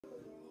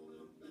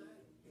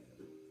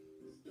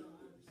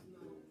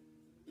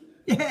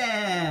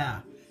Yeah!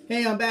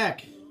 Hey, I'm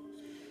back.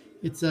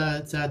 It's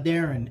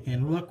Darren,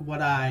 and look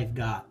what I've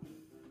got.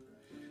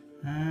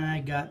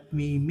 I got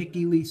me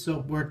Mickey Lee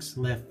Soapworks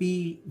La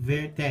Fille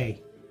Verte.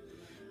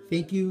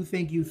 Thank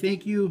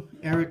you,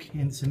 Eric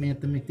and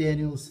Samantha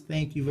McDaniels.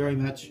 Thank you very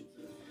much.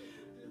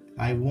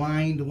 I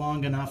whined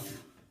long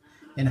enough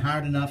and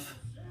hard enough,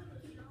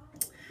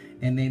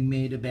 and they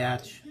made a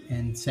batch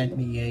and sent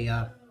me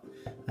a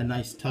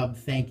nice tub.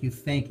 Thank you.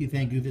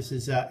 This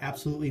is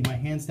absolutely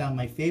hands down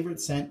my favorite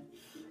scent.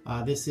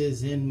 This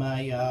is in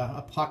my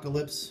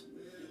Apocalypse,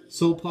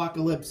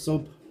 Soappocalypse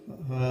soap.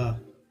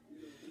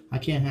 I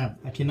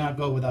cannot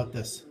go without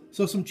this.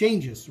 So some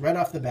changes right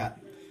off the bat.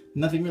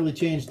 Nothing really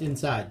changed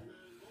inside.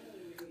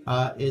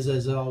 Is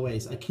as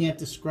always. I can't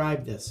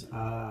describe this.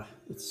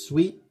 It's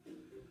sweet.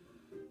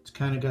 It's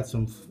kind of got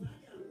some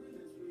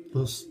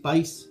little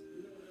spice.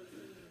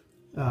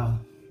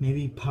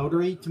 Maybe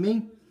powdery to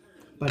me.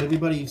 But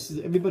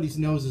everybody's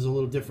nose is a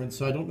little different,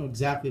 so I don't know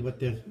exactly what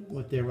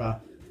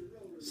their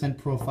scent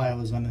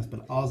profile is on this.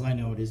 But all I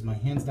know it is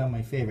hands down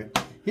my favorite.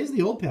 Here's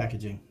the old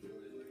packaging.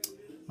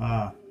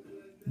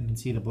 You can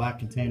see the black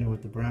container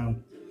with the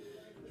brown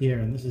here,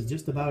 and this is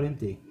just about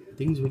empty.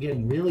 Things were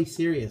getting really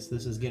serious.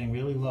 This is getting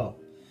really low.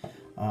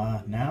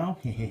 Now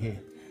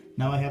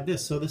I have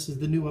this. So this is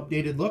the new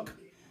updated look.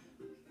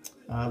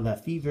 La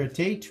Fille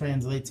Verte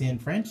translates in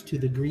French to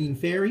the Green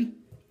Fairy.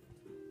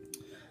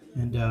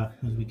 And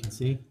as we can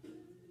see,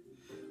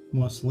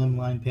 more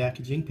slimline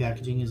packaging.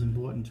 Packaging is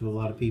important to a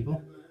lot of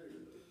people.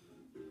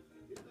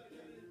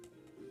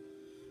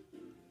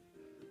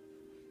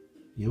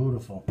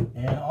 Beautiful.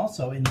 And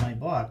also in my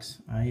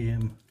box, I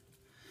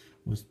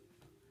was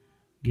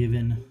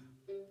given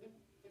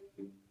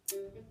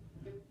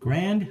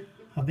Grand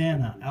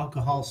Havana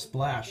Alcohol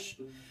Splash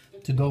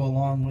to go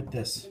along with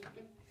this.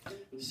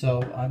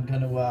 So I'm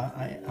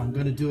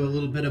gonna do a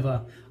little bit of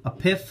a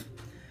piff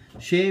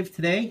shave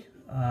today.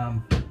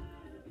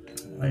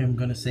 I am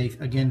gonna say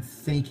again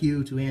thank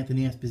you to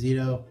Anthony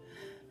Esposito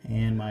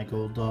and my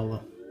gold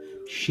dollar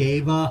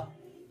shaver.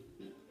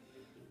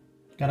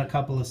 Got a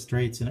couple of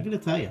straights, and I'm gonna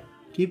tell you,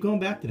 keep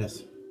going back to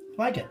this.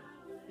 I like it.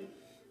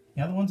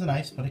 The other ones are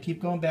nice, but I keep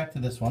going back to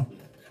this one.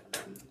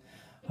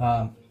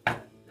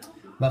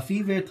 La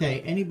Fille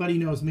Verte. Anybody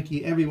knows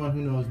Mickey? Everyone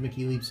who knows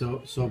Mickey Lee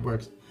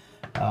Soapworks,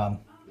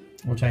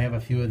 which I have a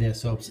few of their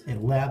soaps.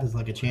 It lathers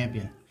like a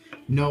champion.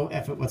 No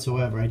effort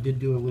whatsoever. I did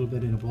do a little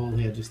bit in a bowl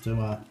here just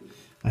to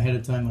ahead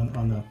of time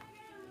on the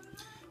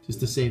just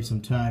to save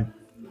some time.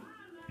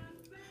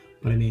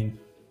 But I mean,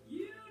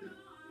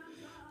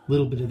 a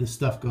little bit of this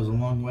stuff goes a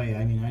long way.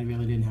 I mean, I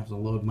really didn't have to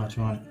load much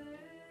on it.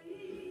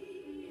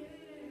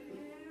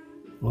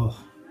 Oh,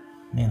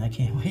 man, I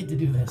can't wait to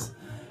do this.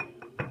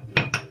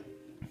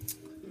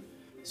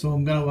 So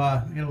I'm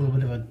gonna get a little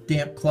bit of a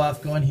damp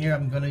cloth going here.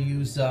 I'm gonna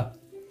use. I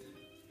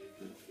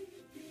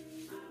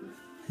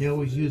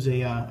always use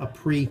a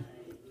pre.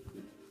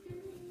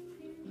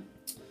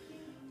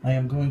 I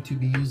am going to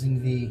be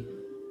using the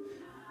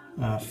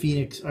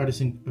Phoenix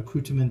Artisan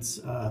Accoutrements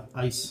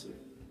Ice.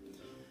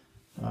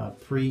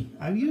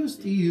 I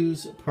used to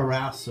use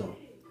Paraso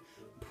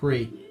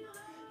pre.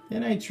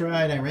 Then I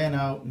ran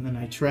out, and then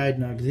I tried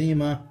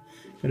Noxzema.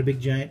 Got a big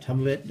giant tub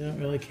of it. Don't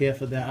really care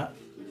for that.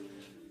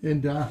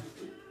 And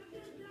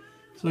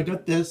so I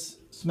got this.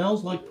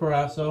 Smells like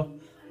Paraso.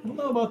 I don't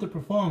know about the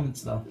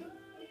performance though.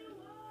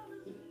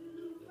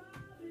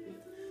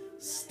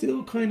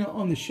 Still kind of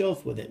on the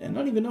shelf with it, and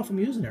not even know if I'm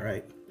using it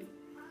right.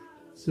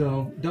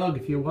 So, Doug,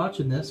 if you're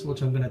watching this,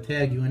 which I'm going to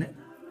tag you in it,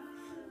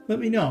 let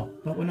me know.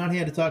 But we're not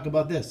here to talk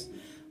about this.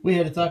 We're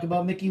here to talk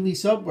about Mickey Lee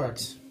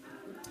Soapworks.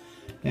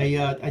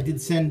 I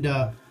did send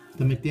the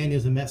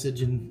McDaniels a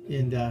message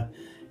and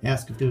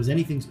ask if there was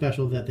anything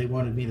special that they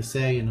wanted me to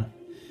say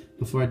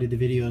before I did the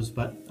videos,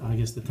 but I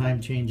guess the time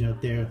change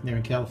out there. They're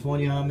in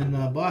California. I'm in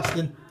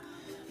Boston.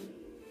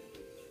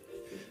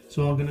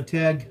 So I'm going to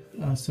tag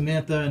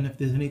Samantha, and if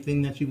there's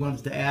anything that she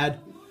wants to add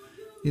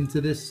into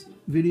this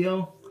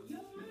video,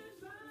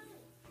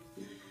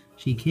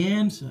 she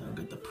can. So I've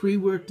got the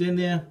pre-worked in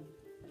there.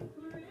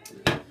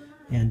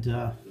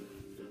 And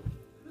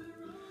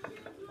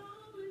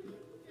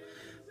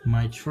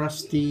my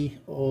trusty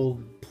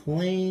old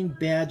plain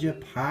Badger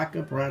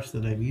Parker brush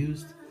that I've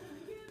used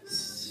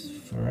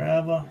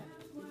forever.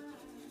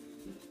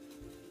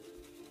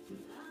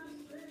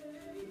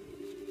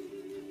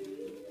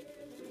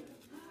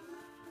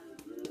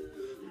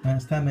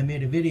 Last time I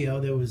made a video,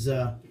 there was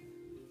like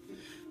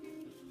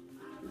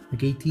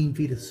 18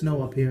 feet of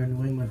snow up here in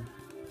New England.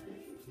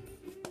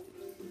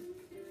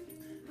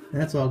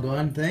 That's all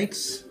gone,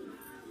 thanks.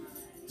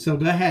 So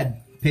go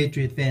ahead,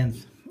 Patriot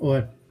fans,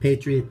 or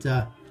Patriot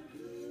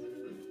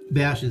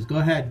bashes. Go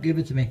ahead, give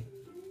it to me.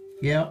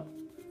 Yeah.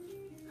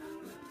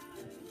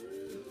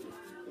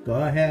 Go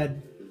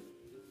ahead.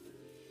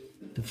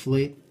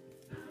 Deflate.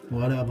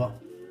 Whatever.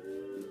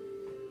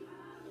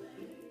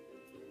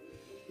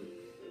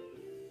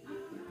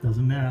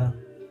 Doesn't matter.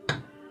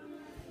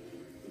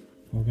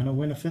 We're gonna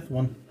win a fifth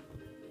one.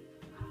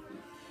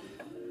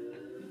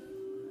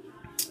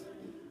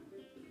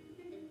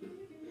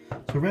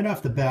 So right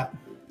off the bat,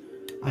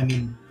 I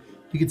mean,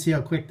 you can see how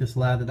quick this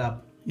lathered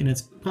up, and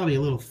it's probably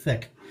a little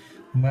thick.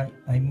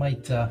 I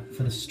might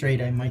for the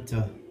straight, I might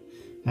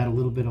add a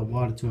little bit of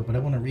water to it, but I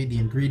want to read the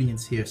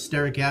ingredients here.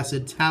 Stearic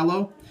acid,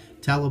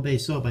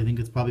 tallow-based soap. I think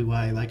that's probably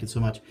why I like it so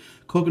much.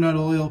 Coconut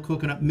oil,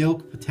 coconut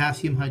milk,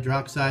 potassium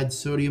hydroxide,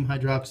 sodium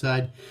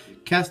hydroxide,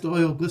 castor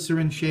oil,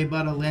 glycerin, shea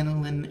butter,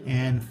 lanolin,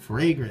 and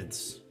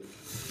fragrance.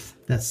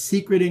 That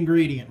secret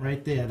ingredient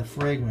right there, the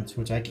fragrance,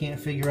 which I can't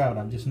figure out.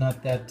 I'm just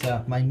not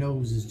that, my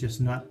nose is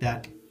just not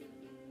that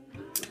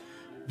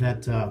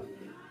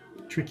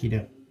tricky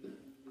to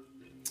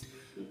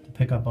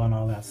pick up on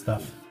all that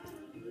stuff.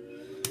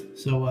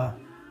 So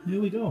here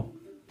we go.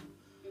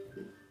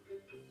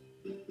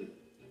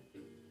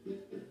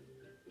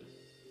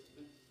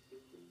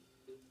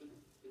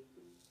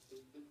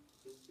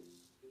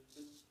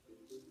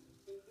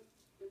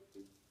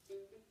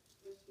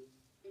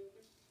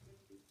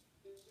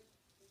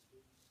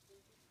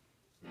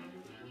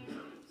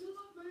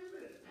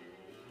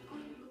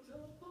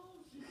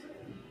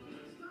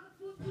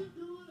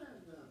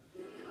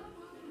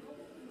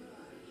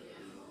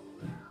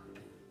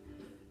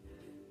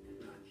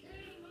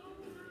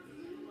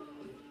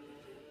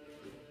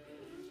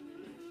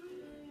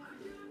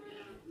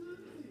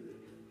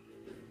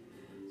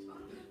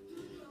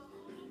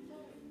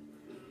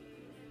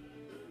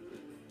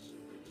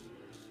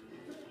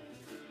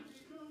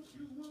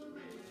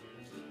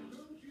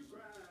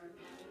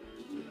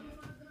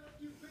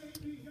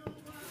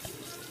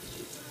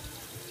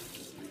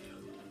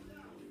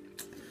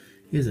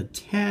 Is a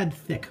tad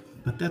thick,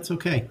 but that's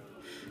okay,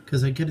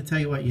 because I gotta tell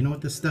you what, you know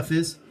what this stuff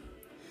is?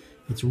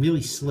 It's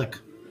really slick.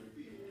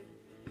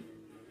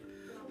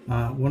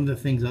 One of the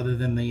things other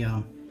than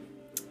the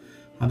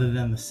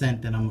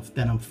scent that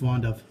I'm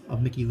fond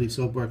of Mickey Lee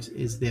Soapworks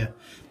is the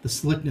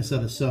slickness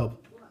of the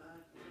soap.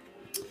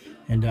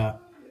 And there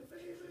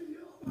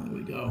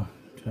we go.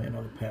 Try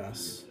another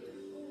pass.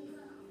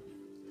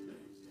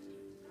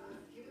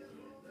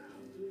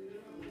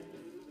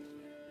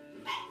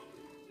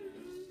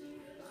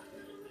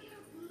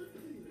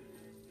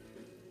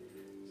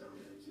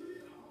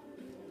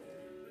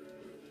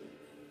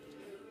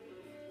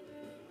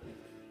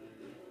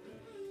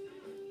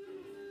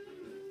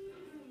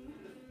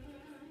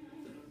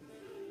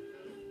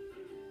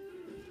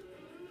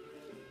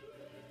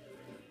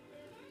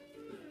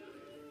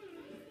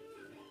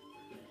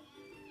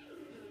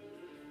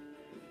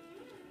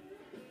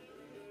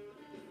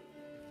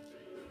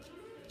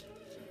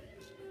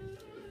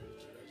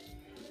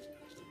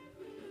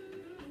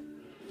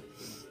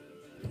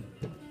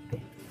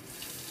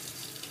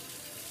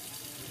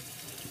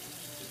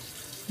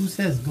 Who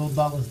says gold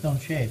dollars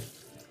don't shave?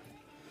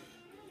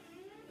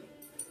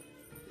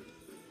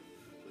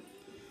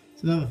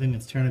 It's another thing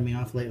that's turning me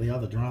off lately, all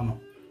the drama.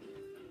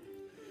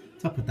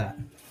 What's up with that?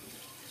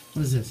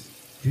 What is this?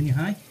 Junior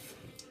high?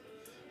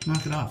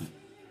 Knock it off.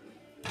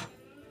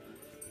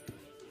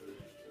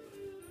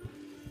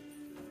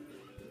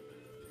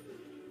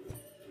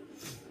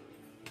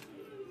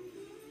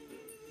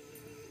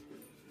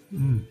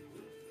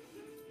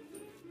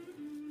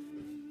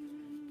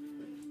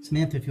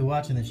 Samantha, if you're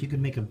watching this, you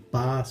could make a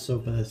bar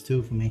soap of this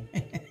too for me.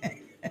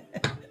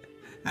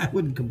 I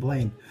wouldn't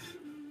complain.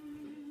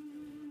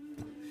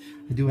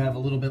 I do have a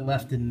little bit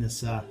left in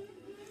this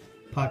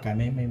puck. I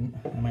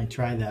might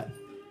try that.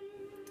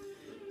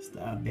 Just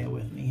bear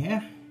with me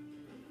here.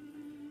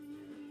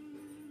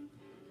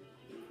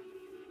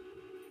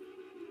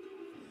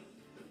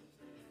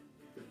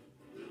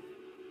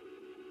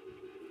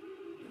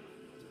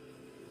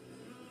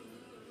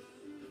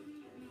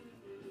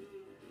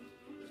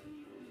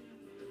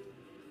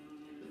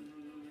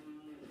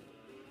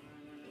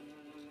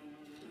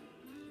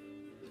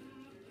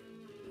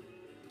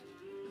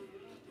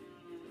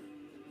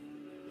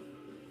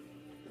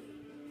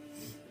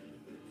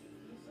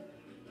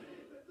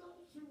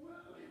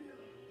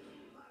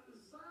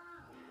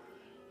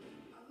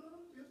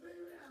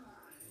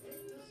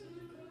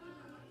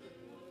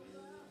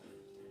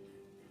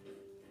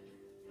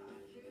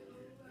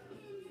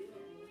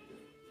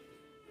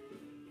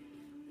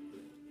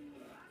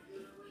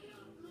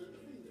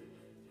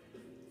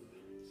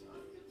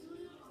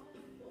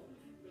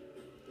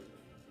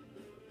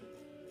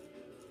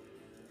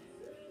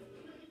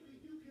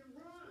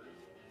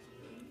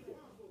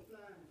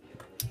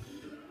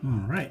 All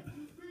right.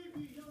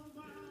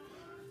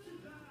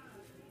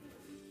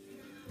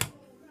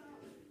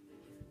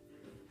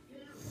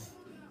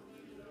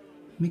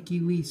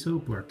 Mickey Lee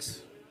Soapworks.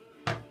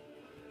 So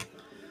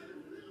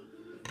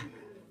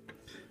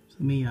let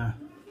me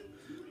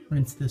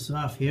rinse this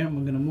off here, and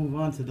we're going to move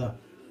on to the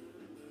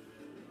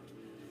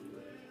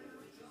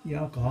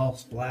alcohol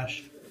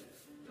splash.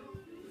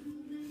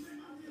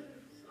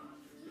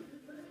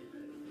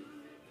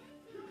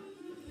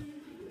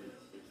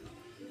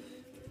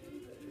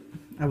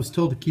 I was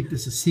told to keep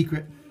this a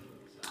secret.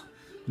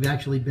 We've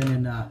actually been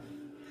in,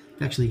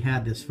 actually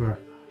had this for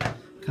a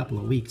couple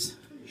of weeks.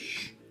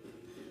 Shh.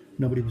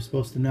 Nobody was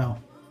supposed to know.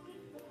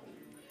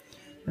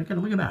 Look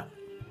at that.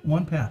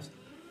 One pass.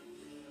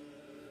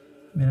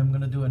 I mean, I'm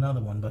going to do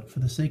another one, but for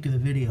the sake of the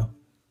video.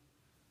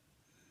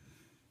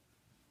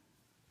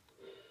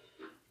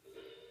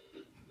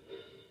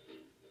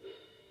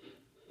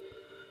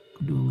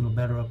 Could do a little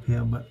better up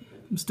here, but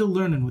I'm still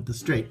learning with the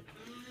straight.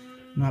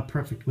 I'm not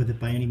perfect with it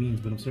by any means,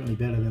 but I'm certainly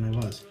better than I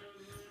was.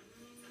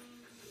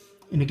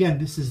 And again,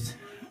 this is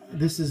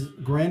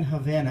Grand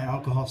Havana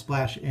Alcohol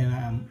Splash,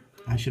 and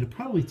I should have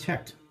probably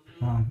checked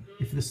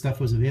if this stuff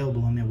was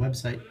available on their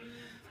website.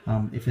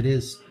 If it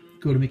is,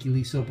 go to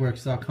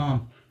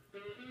MickeyLeeSoapworks.com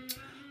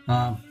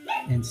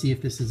and see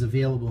if this is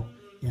available.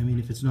 I mean,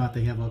 if it's not,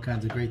 they have all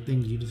kinds of great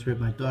things. You just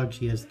heard my dog;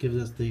 she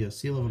gives us the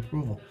seal of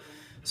approval.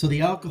 So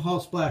the Alcohol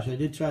Splash, I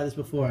did try this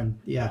before, and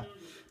yeah,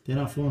 they're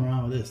not fooling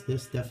around with this.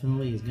 This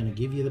definitely is going to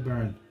give you the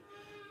burn.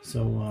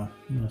 So I'm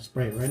going to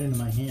spray it right into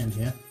my hand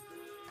here.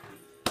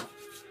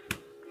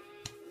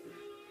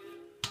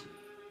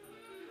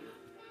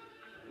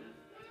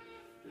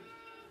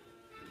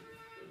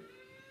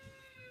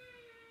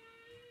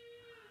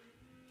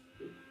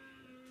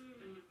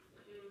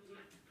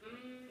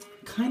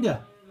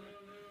 Kinda.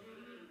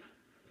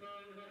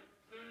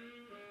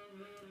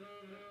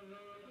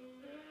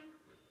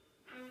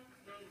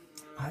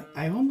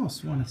 I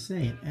almost want to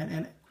say it,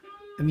 and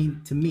I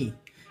mean, to me,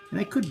 and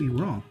I could be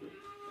wrong,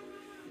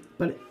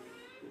 but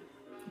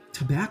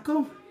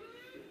tobacco?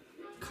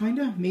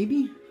 Kinda,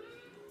 maybe?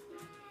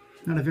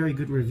 Not a very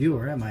good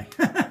reviewer, am I?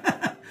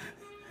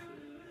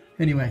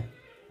 Anyway,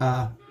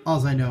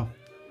 alls I know,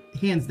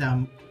 hands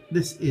down,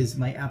 this is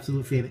my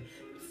absolute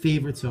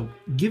favorite soap.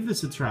 Give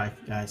this a try,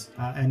 guys.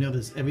 I know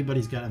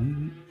everybody's got a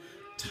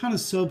ton of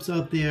soaps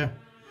out there,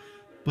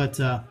 but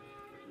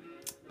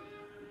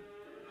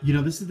you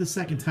know, this is the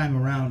second time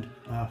around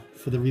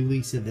for the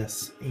release of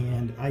this,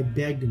 and I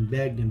begged and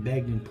begged and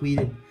begged and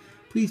pleaded,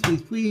 please,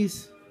 please,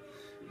 please,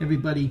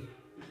 everybody,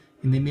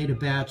 and they made a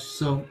batch.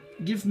 So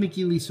give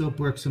Mickey Lee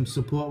Soapworks some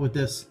support with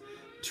this.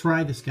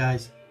 Try this,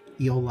 guys.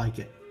 You'll like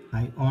it.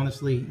 I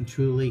honestly and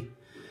truly,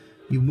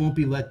 you won't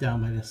be let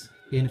down by this.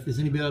 And if there's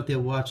anybody out there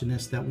watching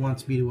this that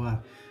wants me to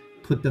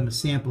put them a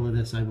sample of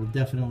this, I will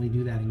definitely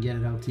do that and get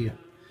it out to you,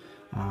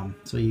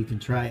 so you can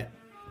try it.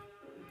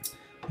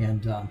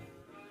 And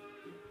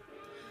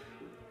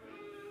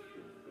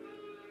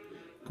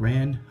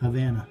Grand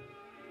Havana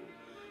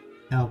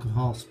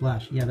Alcohol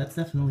Splash. Yeah, that's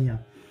definitely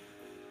a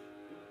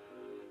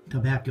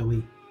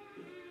tobacco-y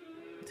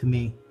to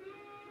me.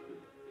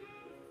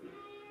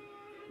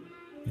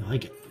 You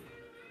like it?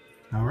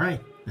 All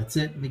right, that's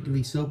it. Mickey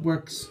Lee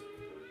Soapworks.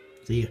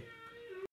 See ya.